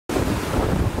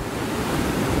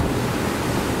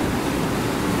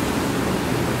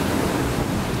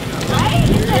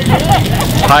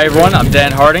Hi everyone, I'm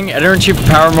Dan Harding, Editor-in-Chief of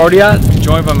Power Motoryacht,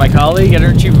 joined by my colleague,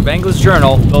 Editor-in-Chief of Angler's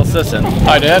Journal, Bill Sisson.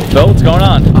 Hi Dan. Bill, what's going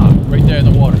on? Right there in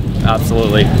the water.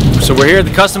 Absolutely. So we're here at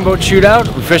the Custom Boat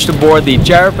Shootout. We fished aboard the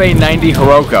Jarrett Bay 90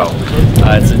 ha-ruh-ko.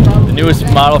 It's the newest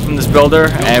model from this builder,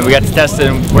 and we got to test it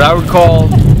in what I would call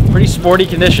pretty sporty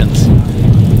conditions.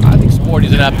 I think sporty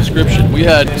is an apt description. We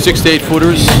had 6 to 8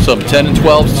 footers, some 10 and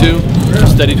 12s too, a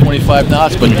steady 25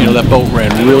 knots, but you know that boat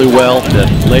ran really well,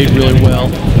 laid really well,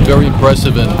 very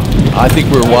impressive, and I think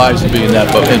we were wise to be in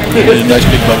that boat, in a nice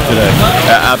big boat today.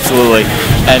 Absolutely.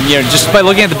 And you know, just by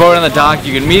looking at the boat on the dock,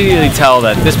 you can immediately tell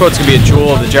that this boat's going to be a jewel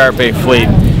of the Jarrett Bay fleet.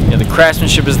 You know, the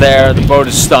craftsmanship is there, the boat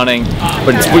is stunning,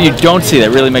 but it's what you don't see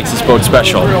that really makes this boat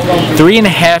special.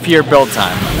 3.5-year build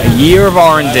time, a year of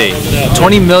R&D,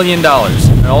 $20 million,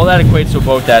 and all that equates to a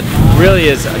boat that really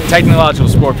is a technological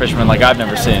sport fisherman like I've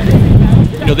never seen.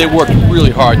 You know, they worked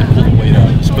really hard to pull the weight out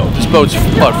of this boat. This boat's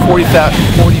about 40,000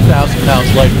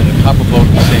 pounds lighter than a copper boat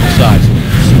the same size.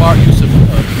 Smart use of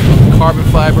carbon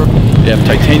fiber. They have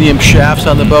titanium shafts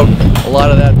on the boat. A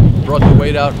lot of that brought the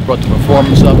weight out, brought the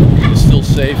performance up. It's still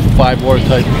safe, 5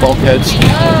 watertight bulkheads,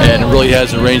 and it really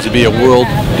has the range to be a world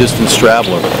distance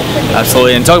traveler.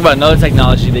 Absolutely, and talk about another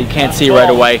technology that you can't see right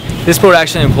away. This boat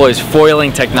actually employs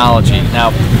foiling technology.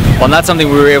 Now, while not something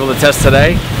we were able to test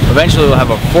today, eventually we'll have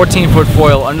a 14-foot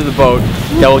foil under the boat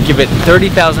that will give it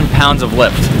 30,000 pounds of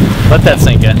lift. Let that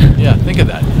sink in. Yeah, think of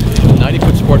that.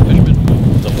 90-foot sport fisherman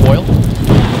with a foil.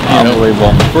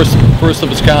 Unbelievable. First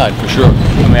of its kind, for sure.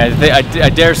 I mean, I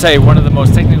dare say one of the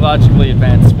most technologically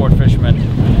advanced sport fishermen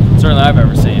certainly I've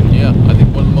ever seen. Yeah, I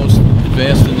think one of the most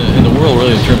advanced in the world,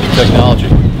 really, in terms of technology.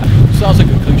 Sounds like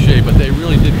a cliche, but they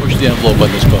really did push the envelope on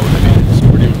this boat. I mean, it's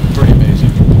pretty amazing.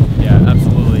 Yeah,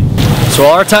 absolutely. So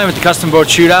our time at the Custom Boat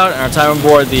Shootout and our time on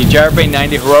board the Jarrett Bay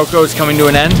 90 ha-ruh-ko is coming to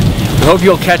an end. We hope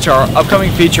you'll catch our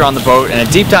upcoming feature on the boat and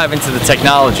a deep dive into the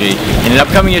technology in an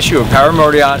upcoming issue of Power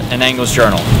Motoryacht and Angler's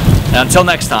Journal. And until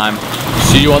next time,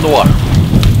 see you on the water.